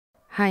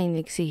Hi,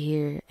 Nixie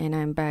here, and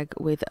I'm back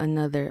with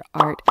another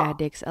Art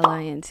Addicts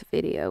Alliance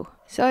video.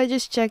 So I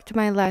just checked,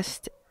 my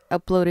last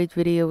uploaded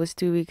video was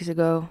 2 weeks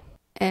ago,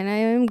 and I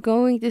am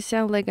going to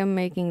sound like I'm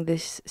making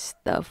this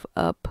stuff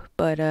up,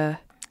 but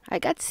I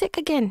got sick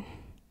again.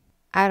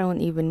 I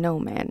don't even know,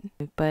 man.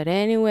 But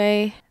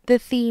anyway, the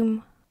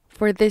theme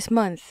for this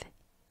month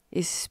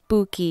is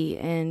spooky,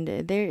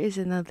 and there is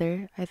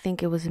another, I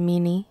think it was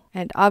mini,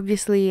 and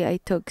obviously I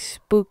took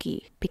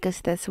spooky because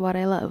that's what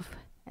I love.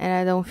 And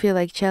I don't feel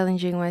like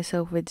challenging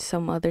myself with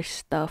some other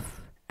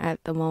stuff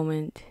at the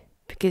moment,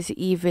 because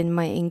even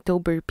my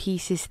Inktober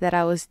pieces that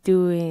I was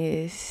doing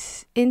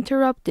is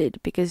interrupted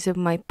because of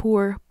my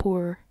poor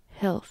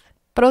health.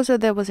 But also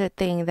there was a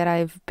thing that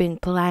I've been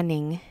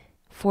planning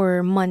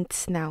for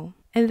months now,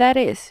 and that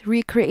is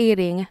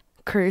recreating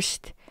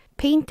cursed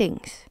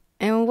paintings.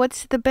 And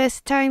what's the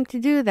best time to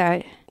do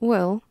that?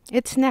 Well,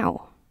 it's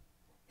now,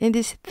 in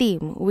this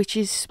theme, which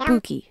is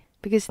spooky.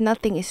 Because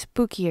nothing is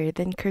spookier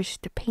than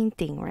cursed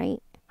painting,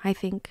 right? I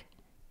think.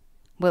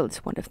 Well,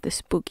 it's one of the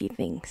spooky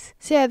things.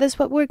 So yeah, that's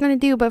what we're gonna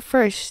do. But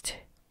first,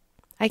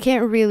 I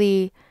can't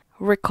really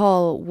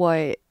recall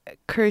what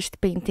cursed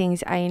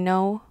paintings I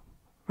know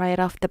right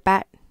off the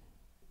bat.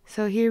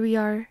 So here we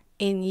are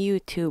in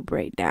YouTube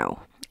right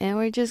now. And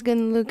we're just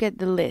gonna look at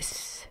the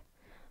list.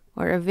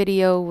 Or a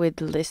video with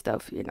the list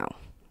of,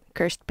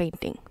 cursed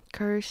painting.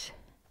 Cursed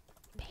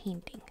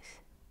paintings.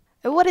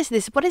 What is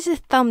this? What is this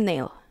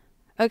thumbnail?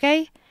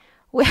 Okay?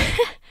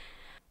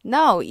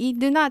 No, you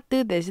do not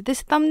do this.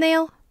 This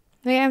thumbnail,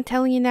 okay, I'm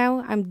telling you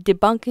now, I'm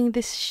debunking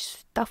this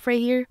stuff right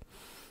here.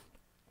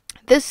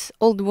 This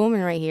old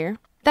woman right here,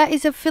 that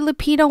is a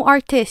Filipino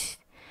artist.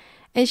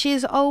 And she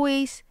is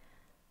always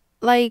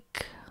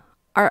like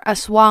our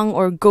aswang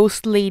or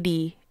ghost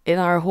lady in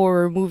our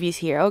horror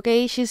movies here,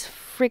 okay? She's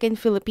freaking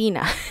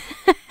Filipina.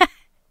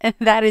 And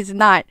that is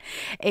not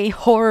a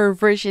horror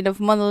version of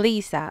Mona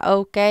Lisa,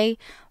 okay?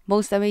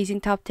 Most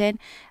amazing top 10.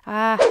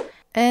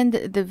 And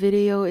the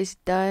video is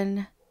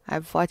done.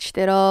 I've watched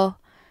it all.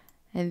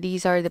 And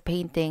these are the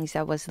paintings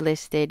that was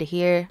listed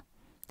here.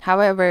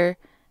 However,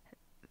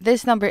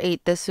 this number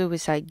 8, the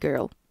Suicide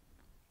Girl.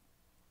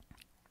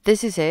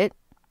 This is it.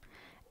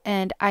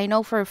 And I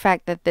know for a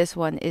fact that this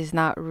one is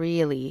not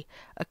really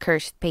a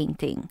cursed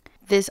painting.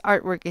 This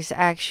artwork is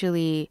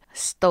actually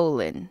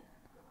stolen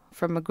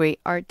from a great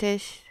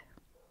artist.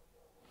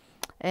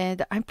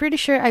 And I'm pretty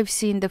sure I've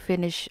seen the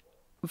finished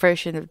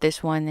version of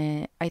this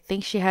one. I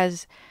think she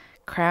has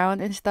crown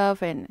and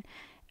stuff, and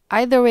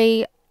either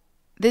way,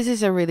 this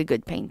is a really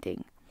good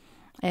painting,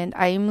 and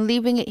I'm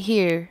leaving it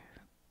here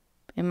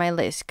in my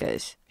list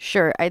because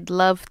sure, I'd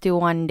love to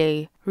one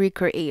day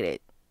recreate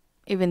it,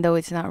 even though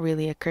it's not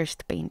really a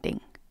cursed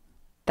painting.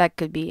 That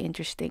could be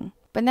interesting.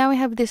 But now we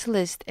have this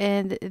list,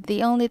 and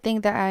the only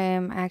thing that I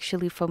am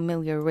actually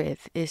familiar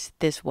with is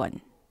this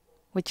one,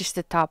 which is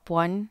the top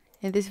one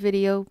in this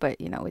video, but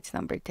it's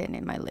number 10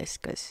 in my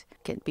list because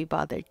can't be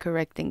bothered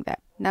correcting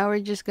that. Now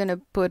we're just gonna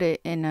put it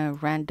in a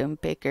random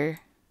picker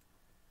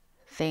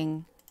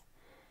thing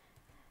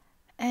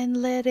and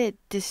let it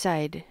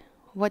decide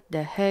what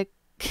the heck.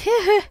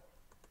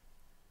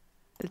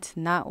 That's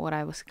not what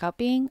I was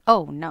copying.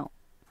 Oh no,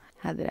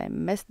 how did I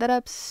mess that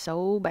up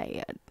so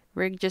bad?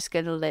 We're just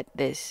gonna let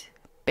this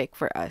pick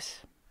for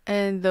us,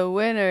 and the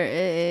winner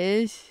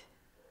is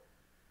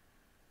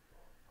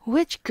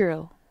Witch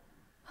Girl.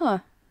 Huh,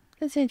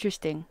 that's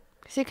interesting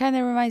because it kind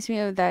of reminds me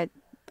of that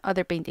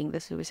other painting, the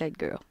Suicide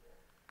Girl.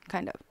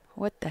 Kind of.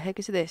 What the heck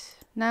is this?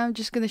 Now I'm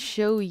just gonna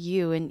show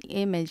you an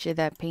image of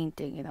that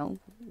painting,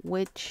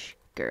 Witch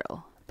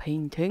Girl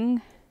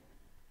painting.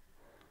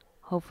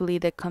 Hopefully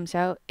that comes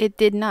out. It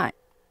did not.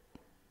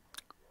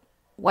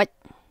 What?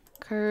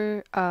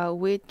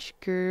 Witch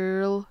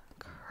Girl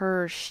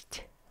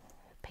cursed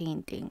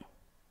painting.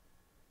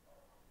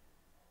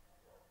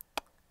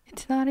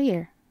 It's not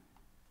here.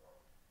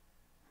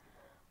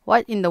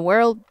 What in the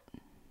world?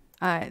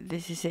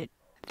 This is it.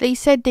 They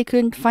said they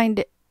couldn't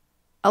find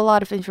a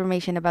lot of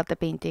information about the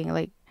painting.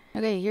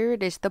 Okay, here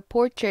it is, the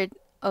portrait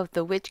of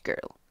the witch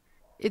girl.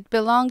 It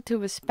belonged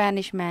to a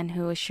Spanish man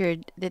who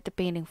assured that the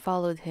painting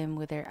followed him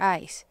with her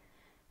eyes.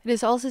 It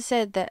is also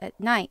said that at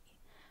night,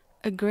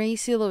 a gray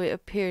silhouette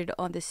appeared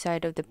on the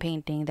side of the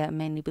painting that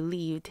many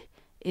believed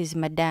is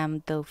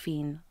Madame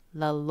Delphine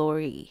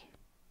Lalaurie.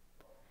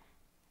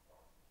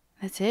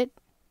 That's it?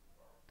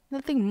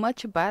 Nothing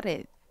much about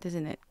it,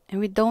 doesn't it? And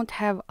we don't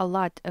have a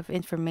lot of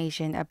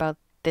information about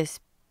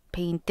this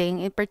painting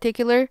in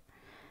particular.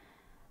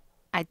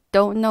 I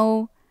don't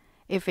know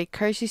if it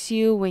curses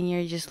you when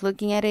you're just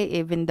looking at it,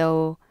 even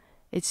though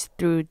it's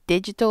through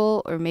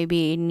digital, or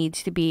maybe it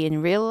needs to be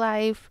in real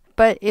life.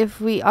 But if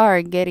we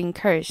are getting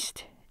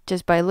cursed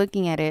just by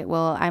looking at it,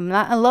 well, I'm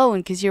not alone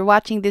because you're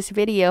watching this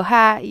video.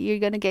 Ha! You're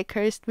gonna get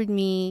cursed with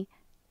me.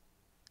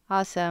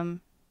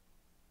 Awesome.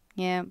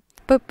 Yeah.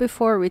 But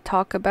before we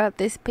talk about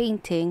this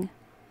painting,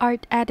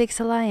 Art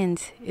Addicts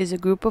Alliance is a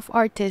group of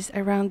artists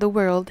around the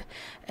world,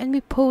 and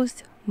we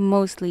post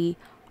mostly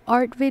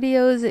art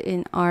videos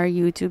in our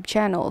YouTube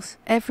channels.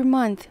 Every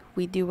month,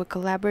 we do a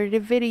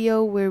collaborative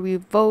video where we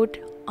vote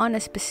on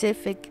a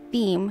specific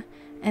theme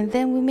and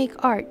then we make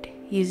art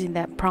using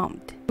that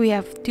prompt. We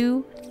have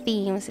 2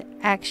 themes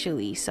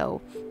actually,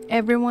 so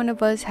every one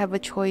of us have a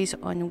choice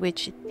on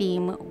which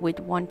theme we'd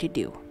want to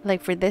do.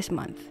 Like for this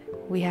month,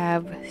 we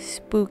have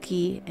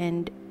spooky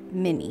and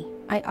mini.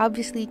 I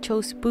obviously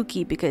chose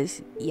spooky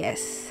because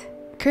yes.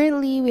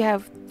 Currently, we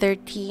have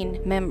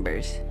 13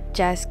 members.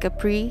 Jazz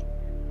Capri,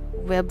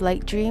 Web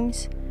Light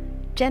Dreams,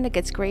 Jenna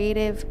Gets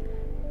Creative,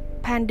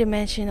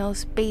 Pan-Dimensional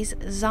Space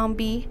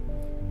Zombie,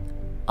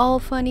 All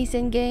Funnies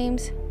and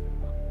Games,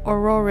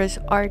 Aurora's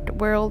Art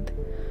World,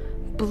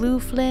 Blue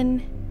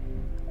Flynn,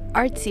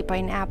 Artsy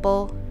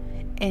Pineapple,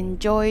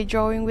 Enjoy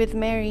Drawing with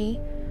Mary,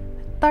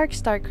 Dark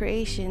Star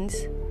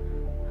Creations.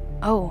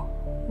 Oh,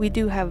 we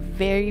do have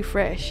very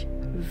fresh,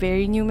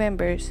 very new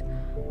members.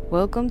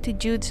 Welcome to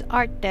Judes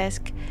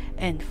Artsdesk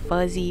and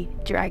Fuzzy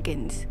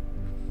Dragons.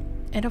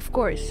 And of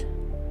course,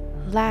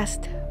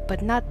 last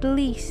but not the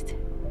least,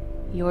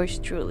 yours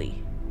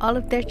truly. All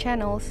of their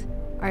channels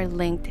are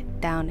linked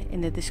down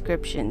in the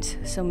descriptions,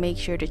 so make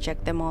sure to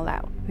check them all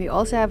out. We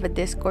also have a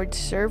Discord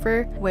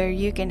server where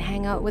you can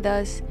hang out with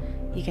us.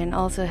 You can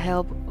also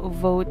help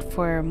vote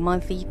for a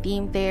monthly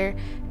theme there.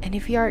 And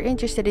if you are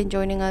interested in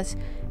joining us,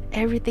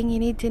 everything you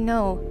need to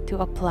know to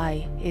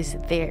apply is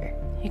there.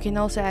 You can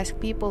also ask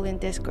people in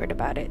Discord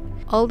about it.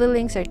 All the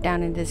links are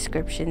down in the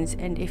descriptions,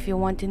 and if you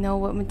want to know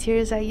what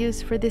materials I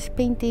used for this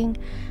painting,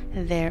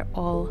 they're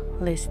all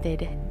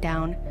listed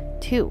down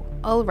too.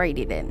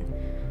 Alrighty then,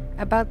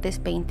 about this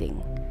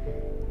painting.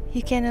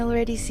 You can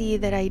already see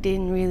that I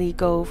didn't really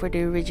go for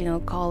the original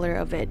color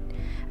of it.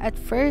 At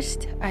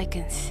first, I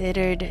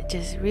considered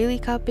just really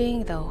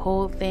copying the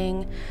whole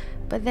thing,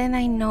 but then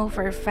I know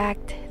for a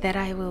fact that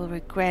I will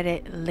regret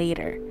it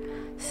later.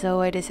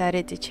 So I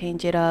decided to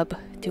change it up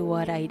to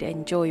what I'd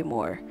enjoy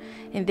more.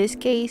 In this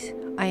case,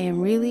 I am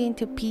really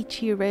into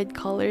peachy red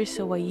colors,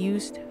 so I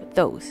used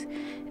those.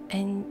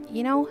 And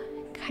you know,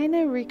 kind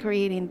of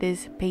recreating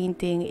this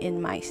painting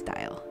in my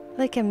style.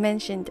 Like I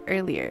mentioned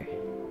earlier,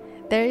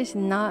 there is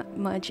not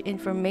much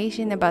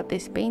information about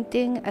this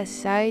painting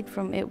aside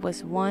from it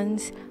was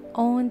once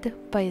owned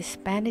by a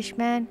Spanish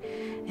man,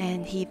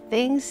 and he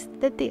thinks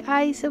that the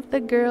eyes of the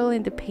girl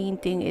in the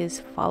painting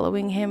is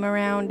following him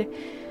around,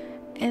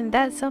 and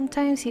that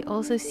sometimes he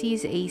also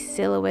sees a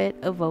silhouette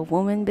of a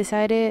woman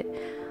beside it,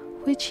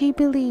 which he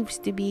believes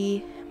to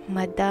be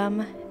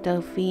Madame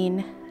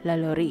Delphine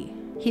Lalaurie.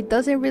 He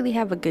doesn't really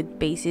have a good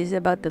basis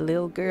about the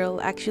little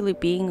girl actually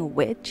being a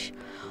witch,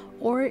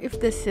 or if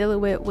the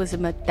silhouette was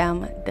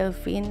Madame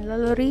Delphine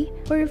Lalaurie,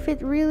 or if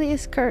it really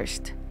is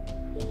cursed.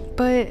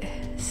 But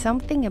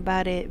something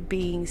about it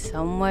being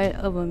somewhat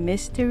of a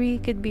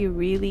mystery could be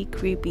really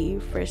creepy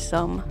for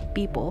some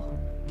people.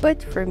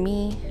 But for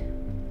me,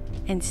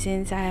 and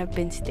since I have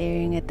been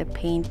staring at the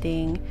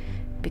painting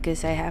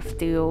because I have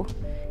to,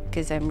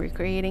 because I'm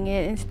recreating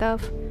it and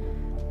stuff,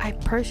 I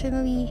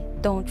personally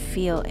don't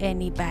feel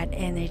any bad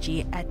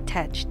energy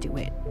attached to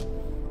it.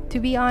 To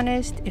be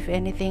honest, if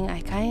anything,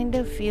 I kind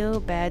of feel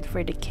bad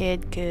for the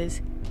kid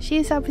because she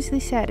is obviously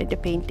sad in the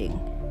painting.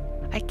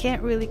 I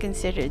can't really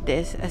consider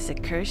this as a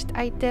cursed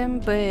item,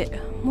 but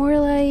more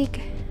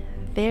like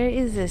there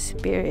is a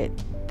spirit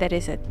that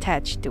is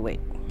attached to it.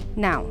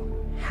 Now,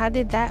 how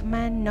did that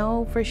man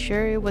know for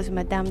sure it was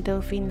Madame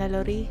Delphine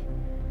Lalaurie?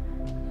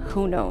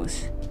 Who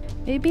knows?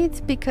 Maybe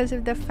it's because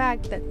of the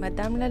fact that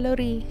Madame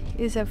Lalaurie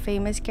is a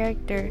famous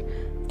character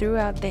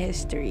throughout the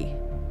history.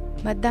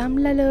 Madame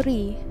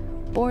Lalaurie,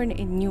 born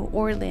in New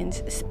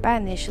Orleans,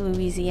 Spanish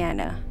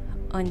Louisiana,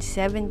 on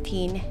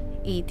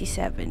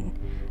 1787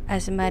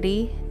 as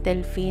Marie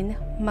Delphine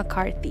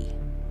McCarthy.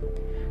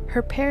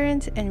 Her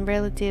parents and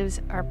relatives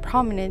are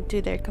prominent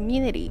to their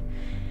community.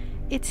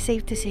 It's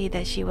safe to say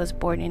that she was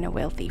born in a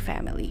wealthy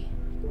family.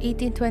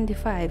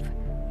 1825,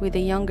 with a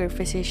younger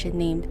physician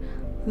named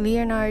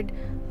Leonard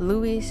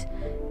Louis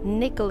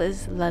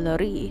Nicholas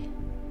Lalaurie,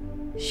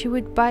 she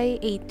would buy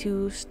a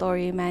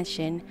 2-story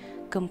mansion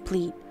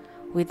complete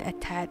with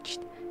attached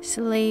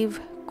slave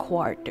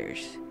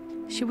quarters.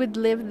 She would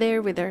live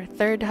there with her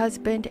 3rd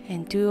husband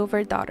and 2 of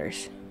her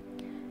daughters.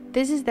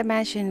 This is the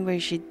mansion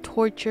where she'd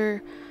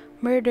torture,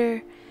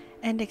 murder,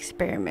 and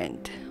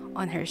experiment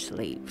on her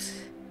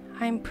slaves.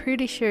 I'm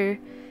pretty sure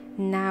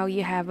now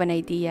you have an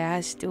idea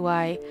as to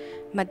why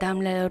Madame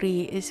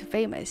Lalaurie is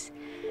famous.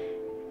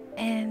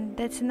 And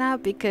that's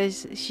not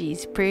because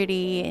she's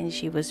pretty and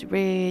she was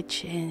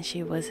rich and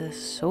she was a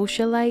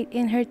socialite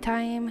in her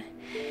time.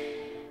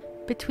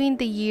 Between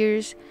the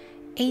years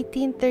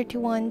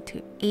 1831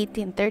 to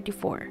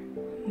 1834,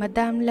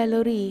 Madame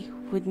Lalaurie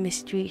would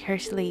mistreat her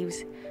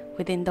slaves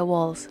within the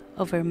walls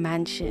of her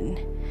mansion.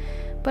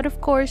 But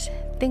of course,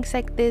 things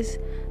like this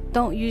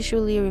don't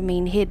usually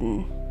remain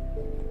hidden.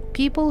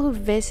 People who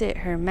visit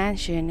her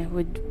mansion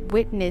would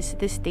witness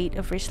the state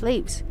of her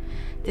slaves,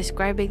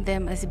 describing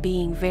them as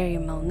being very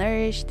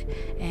malnourished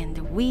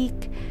and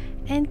weak,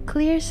 and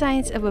clear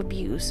signs of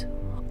abuse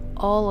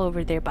all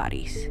over their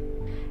bodies.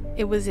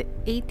 It was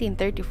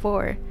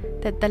 1834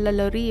 that the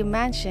Lalaurie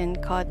mansion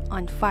caught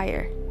on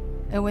fire.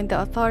 And when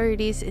the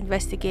authorities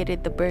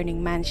investigated the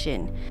burning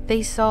mansion,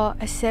 they saw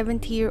a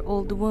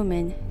 70-year-old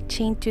woman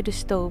chained to the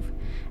stove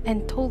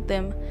and told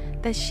them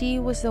that she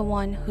was the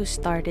one who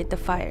started the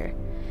fire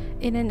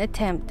in an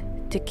attempt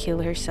to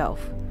kill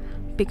herself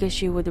because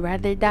she would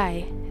rather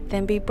die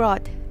than be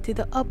brought to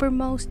the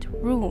uppermost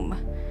room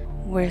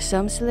where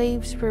some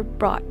slaves were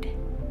brought,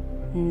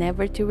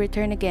 never to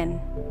return again,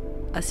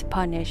 as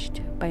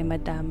punished by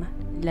Madame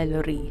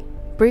Lalaurie.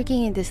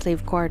 Breaking into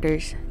slave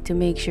quarters to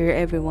make sure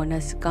everyone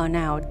has gone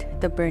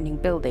out the burning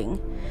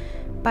building,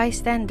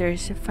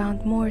 bystanders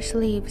found more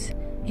slaves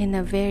in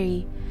a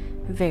very,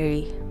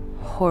 very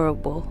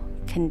horrible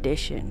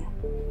condition.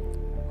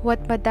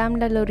 What Madame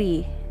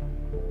Lalaurie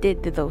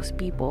did to those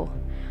people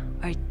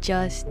are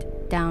just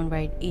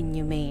downright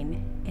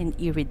inhumane and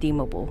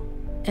irredeemable.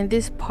 And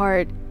this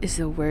part is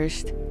the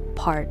worst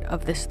part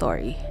of the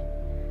story.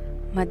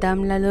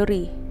 Madame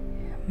Lalaurie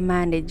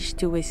managed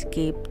to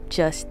escape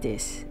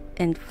justice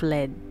and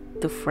fled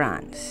to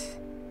France.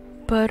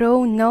 But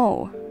oh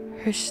no,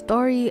 her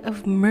story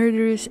of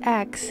murderous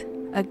acts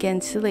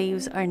against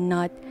slaves are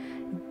not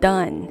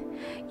done.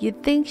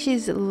 You'd think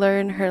she's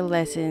learned her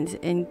lessons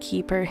and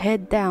keep her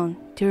head down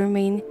to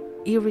remain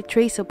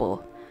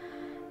irretraceable.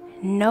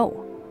 No.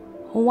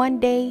 One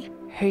day,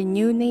 her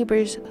new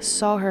neighbors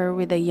saw her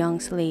with a young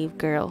slave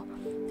girl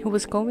who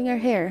was combing her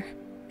hair,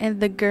 and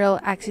the girl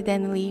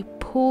accidentally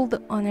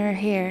pulled on her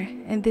hair,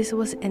 and this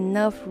was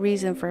enough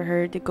reason for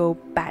her to go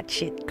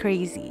batshit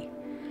crazy.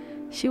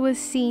 She was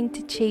seen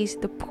to chase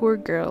the poor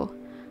girl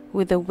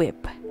with a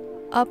whip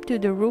up to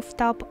the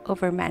rooftop of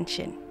her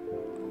mansion.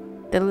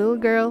 The little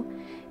girl,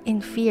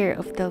 in fear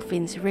of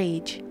Delphine's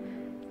rage,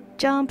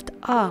 jumped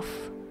off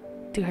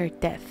to her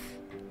death.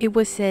 It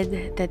was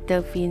said that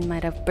Delphine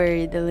might have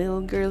buried the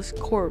little girl's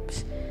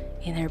corpse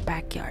in her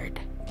backyard,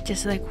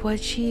 just like what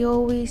she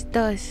always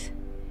does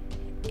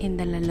in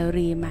the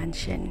Lalaurie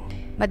mansion.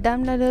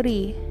 Madame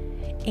Lalaurie,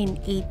 in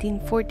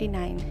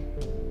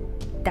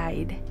 1849,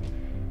 died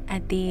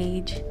at the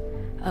age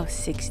of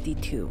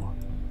 62.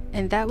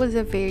 And that was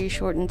a very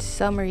shortened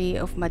summary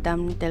of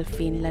Madame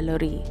Delphine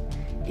Lalaurie.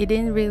 It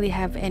didn't really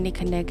have any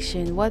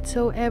connection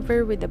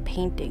whatsoever with the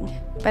painting,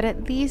 but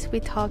at least we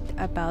talked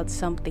about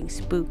something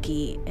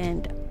spooky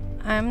and,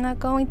 I'm not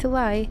going to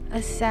lie,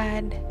 a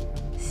sad,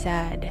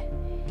 sad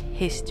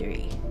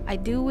history. I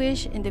do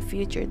wish in the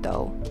future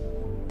though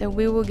that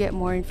we will get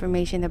more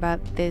information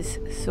about this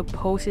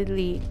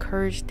supposedly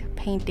cursed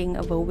painting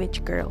of a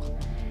witch girl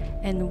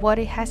and what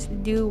it has to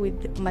do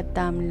with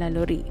Madame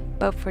Lalaurie.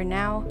 But for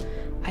now,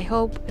 I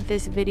hope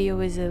this video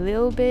is a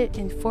little bit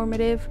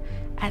informative,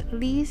 at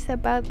least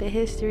about the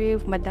history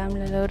of Madame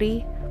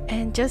Lalaurie.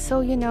 And just so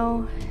you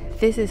know,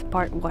 this is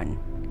part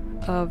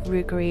 1 of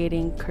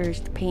recreating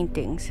cursed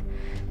paintings.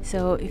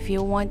 So if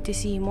you want to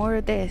see more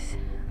of this,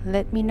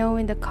 let me know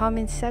in the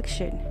comments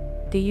section.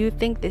 Do you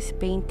think this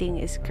painting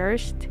is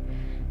cursed?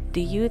 Do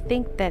you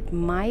think that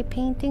my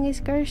painting is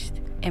cursed?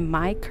 Am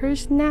I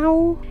cursed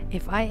now?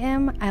 If I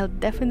am, I'll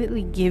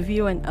definitely give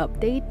you an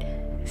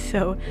update.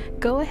 So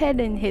go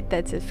ahead and hit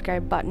that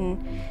subscribe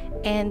button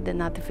and the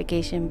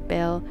notification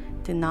bell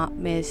to not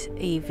miss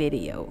a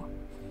video.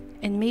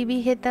 And maybe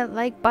hit that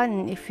like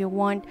button if you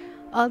want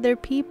other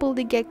people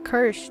to get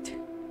cursed.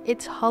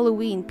 It's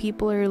Halloween,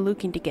 people are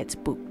looking to get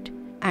spooked.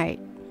 Alright,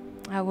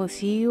 I will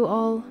see you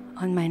all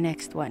on my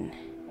next one.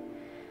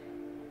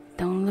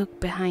 Don't look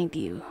behind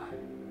you.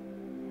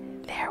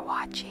 They're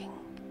watching.